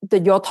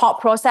your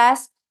thought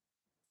process,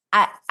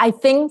 I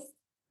think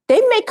they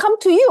may come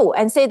to you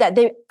and say that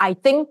I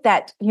think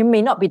that you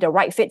may not be the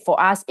right fit for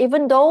us,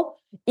 even though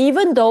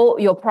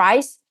your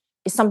price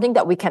is something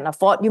that we can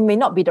afford. You may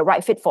not be the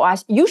right fit for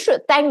us. You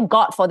should thank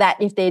God for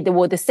that if they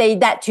were to say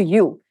that to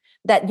you,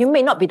 that you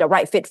may not be the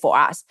right fit for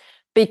us,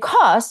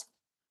 because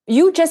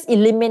you just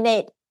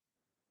eliminate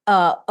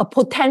a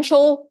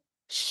potential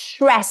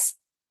stress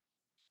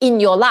in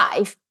your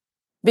life.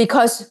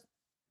 Because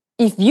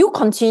if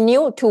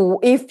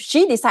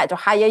she decides to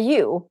hire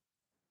you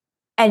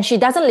and she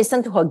doesn't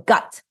listen to her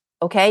gut,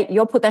 okay,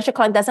 your potential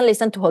client doesn't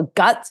listen to her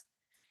gut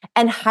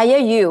and hire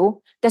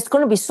you, there's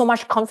going to be so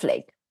much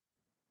conflict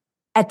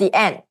at the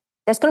end.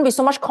 There's going to be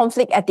so much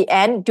conflict at the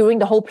end during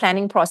the whole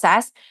planning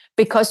process,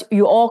 because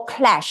you all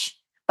clash.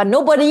 But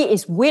nobody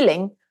is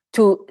willing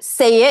to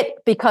say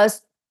it,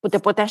 because the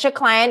potential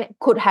client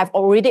could have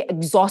already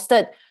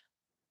exhausted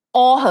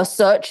all her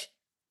search,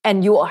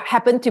 and you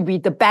happen to be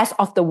the best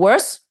of the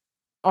worst,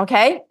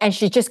 okay? And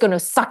she's just going to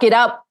suck it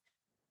up.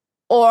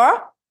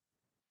 Or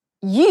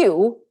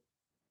you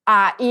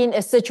are in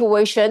a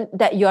situation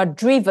that you are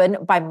driven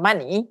by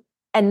money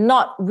and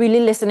not really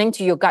listening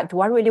to your gut.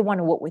 Do I really want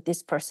to work with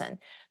this person?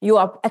 You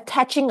are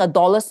attaching a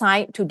dollar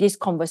sign to this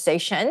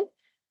conversation.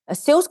 A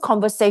sales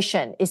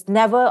conversation is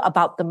never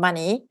about the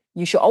money.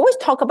 You should always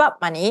talk about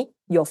money,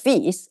 your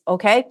fees,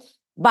 okay?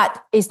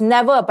 But it's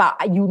never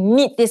about you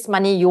need this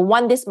money, you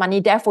want this money,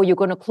 therefore you're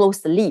going to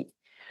close the lead.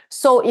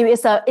 So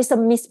it's a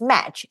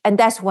mismatch. And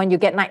that's when you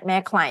get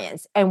nightmare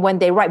clients, and when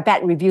they write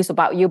bad reviews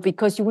about you,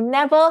 because you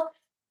never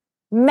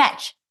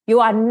match. You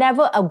are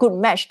never a good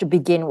match to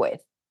begin with.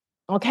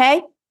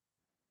 Okay?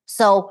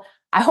 So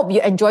I hope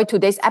you enjoyed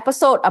today's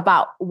episode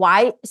about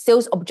why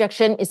sales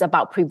objection is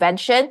about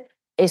prevention.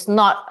 It's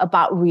not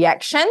about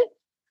reaction.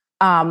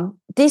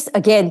 This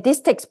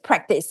takes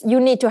practice. You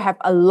need to have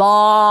a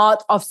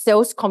lot of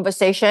sales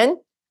conversation,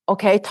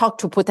 okay? Talk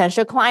to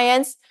potential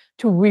clients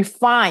to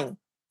refine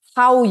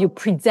how you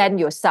present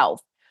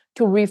yourself,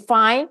 to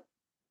refine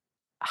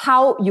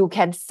how you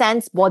can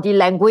sense body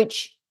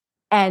language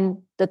and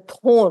the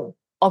tone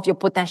of your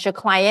potential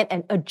client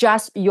and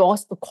adjust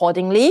yours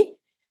accordingly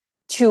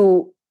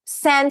to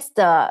sense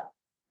the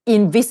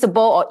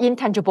invisible or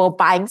intangible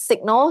buying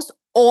signals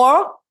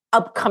or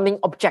upcoming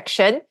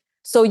objection.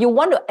 So you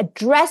want to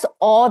address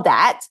all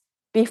that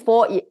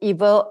before it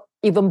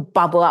even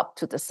bubble up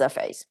to the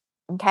surface,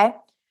 okay?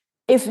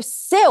 If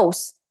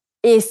sales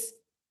is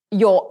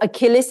your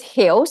Achilles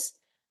heels,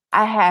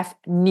 I have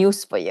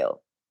news for you.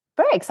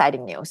 Very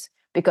exciting news,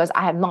 because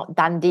I have not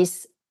done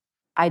this.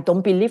 I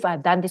don't believe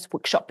I've done this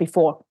workshop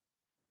before.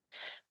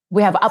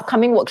 We have an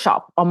upcoming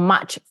workshop on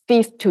March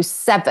 5th to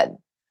 7th,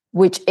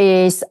 which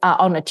is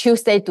on a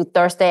Tuesday to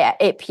Thursday at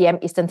 8 p.m.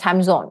 Eastern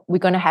Time Zone. We're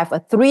going to have a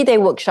 3-day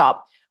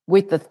workshop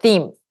with the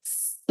theme,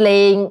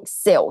 Slaying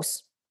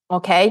Sales,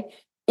 okay?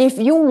 If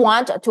you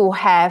want to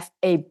have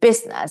a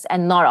business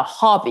and not a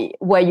hobby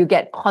where you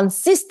get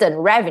consistent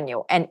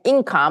revenue and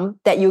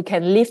income that you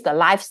can live the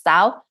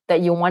lifestyle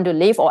that you want to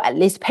live, or at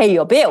least pay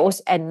your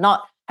bills and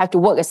not have to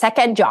work a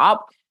second job,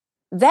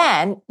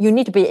 then you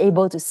need to be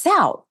able to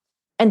sell.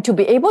 And to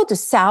be able to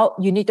sell,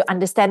 you need to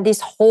understand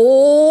this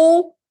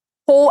whole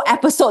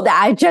episode that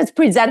I just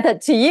presented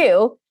to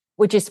you,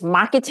 which is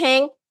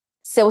marketing,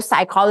 sales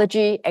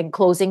psychology, and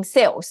closing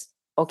sales.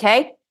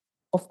 Okay?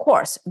 Of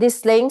course, this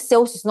slaying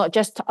sales is not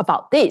just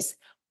about this.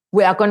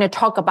 We are going to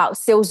talk about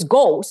sales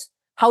goals.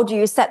 How do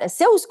you set a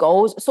sales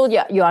goals so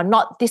that you are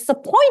not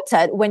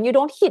disappointed when you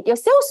don't hit your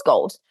sales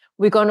goals?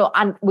 We're going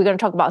to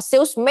talk about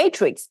sales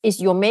matrix. Is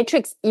your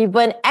matrix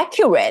even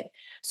accurate?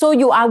 So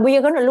we are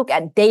going to look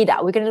at data.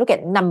 We're going to look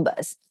at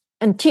numbers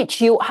and teach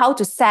you how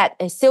to set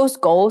a sales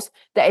goals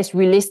that is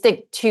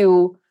realistic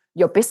to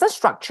your business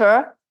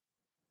structure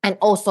and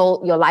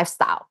also your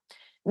lifestyle.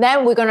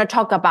 Then we're going to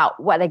talk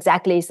about what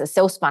exactly is a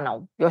sales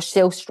funnel, your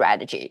sales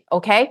strategy,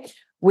 okay?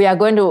 We are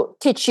going to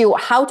teach you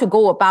how to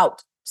go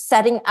about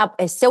setting up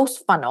a sales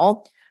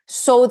funnel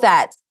so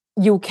that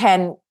you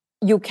can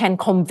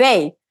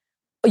convey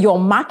your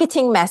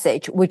marketing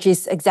message, which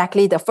is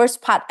exactly the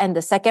first part and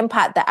the second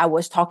part that I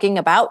was talking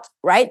about,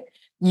 right?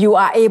 You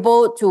are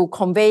able to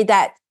convey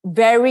that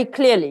very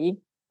clearly,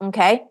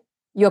 okay?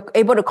 You're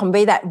able to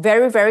convey that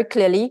very, very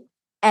clearly.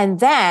 And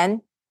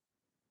then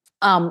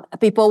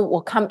people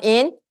will come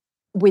in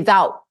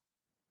without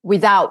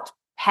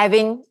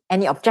having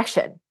any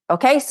objection.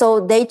 Okay,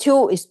 so day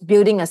 2 is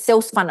building a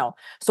sales funnel.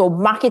 So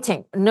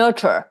marketing,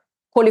 nurture,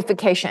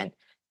 qualification,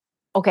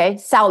 okay,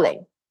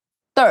 selling.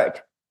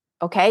 Third,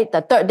 okay,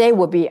 the third day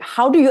will be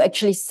how do you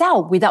actually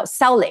sell without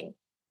selling?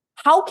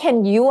 How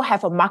can you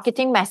have a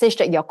marketing message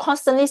that you're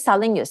constantly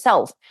selling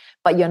yourself,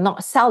 but you're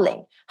not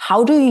selling?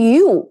 How do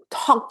you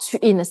talk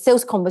in a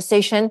sales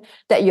conversation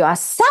that you are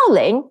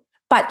selling,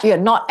 but you're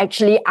not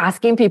actually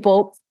asking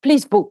people,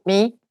 please book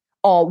me,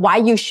 or why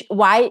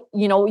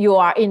you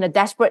are in a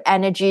desperate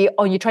energy,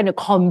 or you're trying to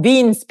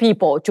convince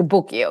people to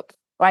book you,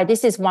 right?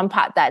 This is one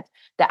part that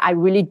I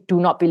really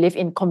do not believe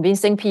in,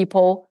 convincing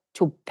people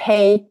to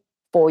pay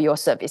for your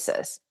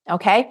services,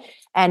 okay?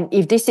 And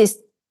if this is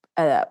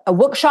a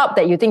workshop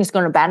that you think is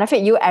going to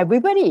benefit you,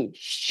 everybody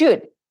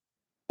should,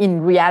 in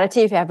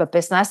reality, if you have a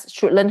business,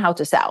 should learn how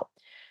to sell,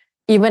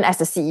 even as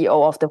the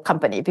CEO of the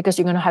company, because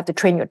you're going to have to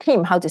train your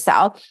team how to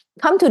sell.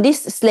 Come to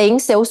this Slaying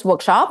Sales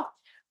workshop,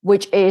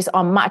 which is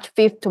on March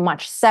 5th to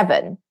March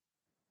 7th.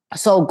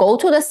 So go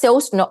to the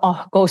sales note,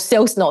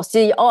 sales notes.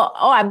 See, all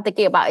I'm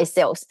thinking about is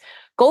sales.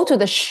 Go to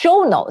the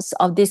show notes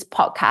of this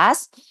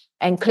podcast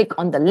and click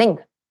on the link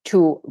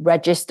to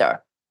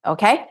register,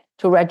 okay?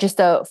 To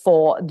register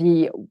for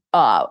the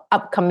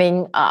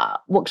upcoming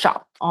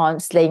workshop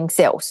on Slaying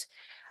Sales.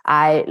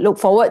 I look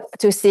forward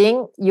to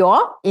seeing you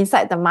all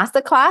inside the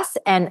masterclass.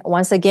 And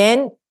once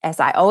again, as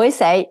I always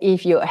say,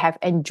 if you have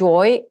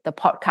enjoyed the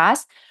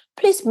podcast,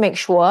 please make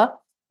sure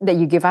that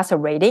you give us a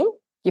rating,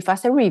 give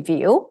us a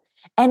review,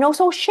 and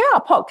also share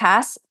our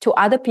podcast to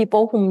other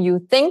people whom you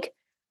think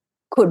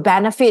could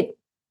benefit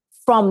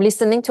from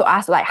listening to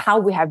us, like how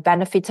we have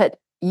benefited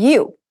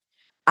you.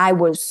 I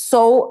would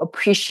so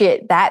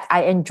appreciate that.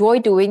 I enjoy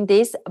doing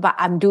this, but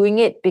I'm doing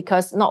it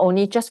because not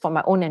only just for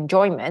my own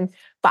enjoyment,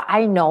 but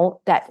I know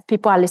that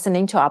people are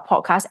listening to our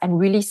podcast and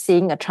really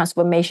seeing a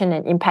transformation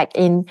and impact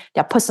in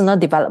their personal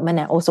development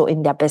and also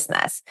in their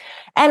business.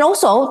 And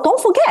also,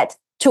 don't forget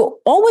to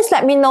always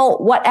let me know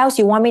what else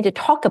you want me to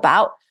talk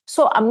about.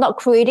 So I'm not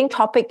creating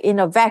topic in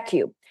a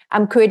vacuum.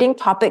 I'm creating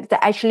topic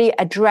that actually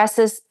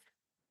addresses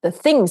the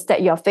things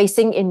that you're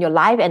facing in your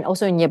life and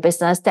also in your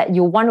business that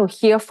you want to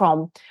hear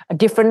from a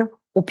different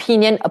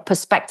opinion, a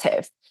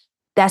perspective.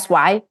 That's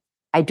why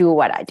I do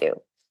what I do.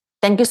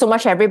 Thank you so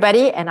much,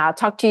 everybody, and I'll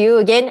talk to you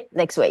again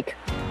next week.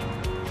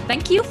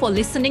 Thank you for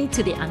listening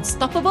to the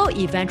Unstoppable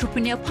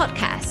Eventrepreneur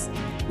podcast.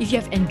 If you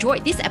have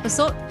enjoyed this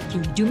episode,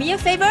 can you do me a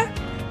favor?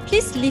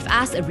 Please leave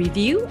us a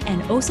review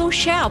and also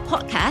share our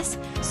podcast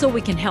so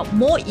we can help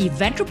more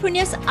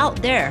eventrepreneurs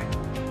out there.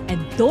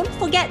 And don't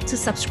forget to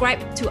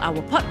subscribe to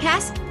our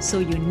podcast so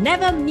you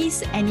never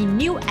miss any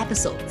new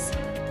episodes.